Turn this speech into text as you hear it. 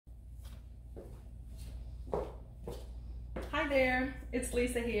there, it's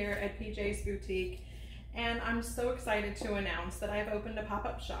Lisa here at PJs Boutique, and I'm so excited to announce that I've opened a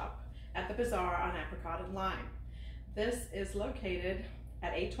pop-up shop at the Bazaar on Apricot and Lime. This is located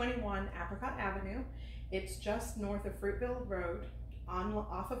at 821 Apricot Avenue. It's just north of Fruitville Rd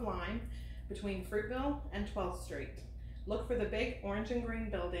off of Lime between Fruitville and 12th Street. Look for the big orange and green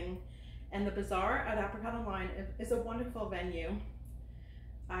building, and the Bazaar at Apricot and Lime is a wonderful venue.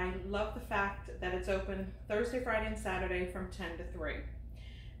 I love the fact that it's open Thursday, Friday, and Saturday from 10 to 3.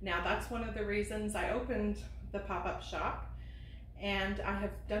 Now that's one of the reasons I opened the pop-up shop, and I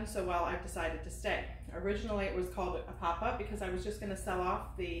have done so well I've decided to stay. Originally it was called a pop-up because I was just going to sell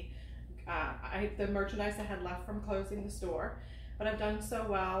off the merchandise I had left from closing the store, but I've done so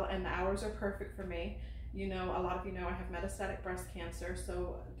well and the hours are perfect for me. You know, a lot of you know I have metastatic breast cancer,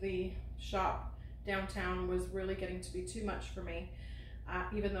 so the shop downtown was really getting to be too much for me.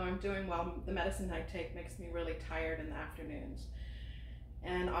 Even though I'm doing well, the medicine I take makes me really tired in the afternoons,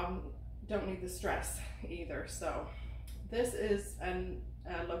 and don't need the stress either. So this is a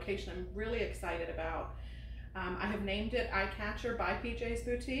location I'm really excited about. I have named it Eyecatcher by PJs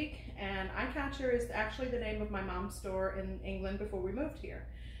Boutique, and Eyecatcher is actually the name of my mom's store in England before we moved here.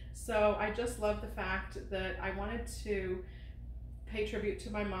 So I just love the fact that I wanted to pay tribute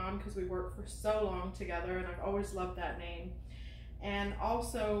to my mom because we worked for so long together, and I've always loved that name. And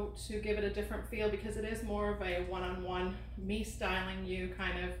also to give it a different feel because it is more of a one-on-one, me styling you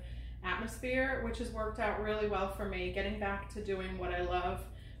kind of atmosphere, which has worked out really well for me, getting back to doing what I love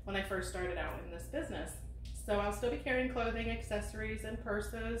when I first started out in this business. So I'll still be carrying clothing, accessories, and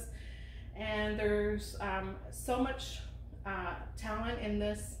purses, and there's so much talent in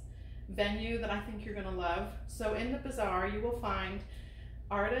this venue that I think you're gonna love. So in the Bazaar you will find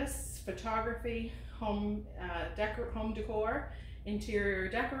artists, photography, home decor, interior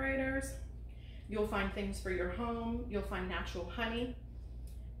decorators. You'll find things for your home. You'll find natural honey,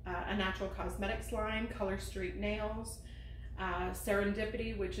 a natural cosmetics line, Color Street nails,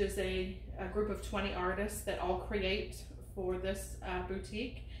 Serendipity, which is a group of 20 artists that all create for this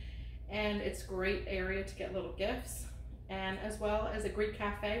boutique, and it's a great area to get little gifts, and as well as a Greek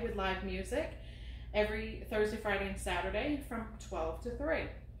cafe with live music every Thursday, Friday, and Saturday from 12 to 3.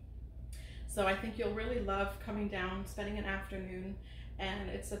 So I think you'll really love coming down, spending an afternoon, and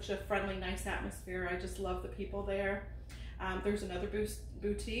it's such a friendly, nice atmosphere. I just love the people there. There's another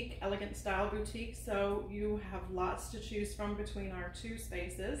boutique, Elegant Style Boutique, so you have lots to choose from between our two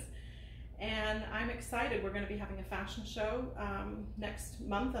spaces. And I'm excited. We're going to be having a fashion show next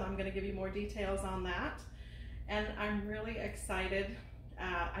month, and I'm going to give you more details on that. And I'm really excited.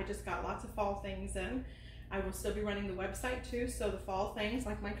 I just got lots of fall things in. I will still be running the website too, so the fall things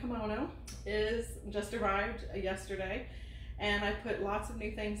like my kimono is just arrived yesterday, and I put lots of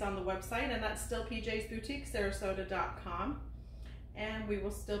new things on the website, and that's still pjsboutique.sarasota.com, and we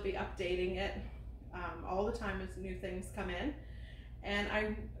will still be updating it all the time as new things come in. And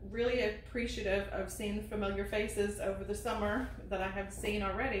I'm really appreciative of seeing the familiar faces over the summer that I have seen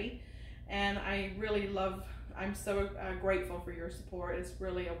already, and I really love, I'm so grateful for your support. It's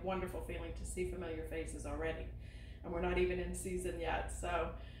really a wonderful feeling to see familiar faces already, and we're not even in season yet.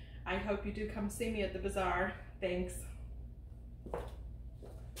 So I hope you do come see me at the Bazaar. Thanks.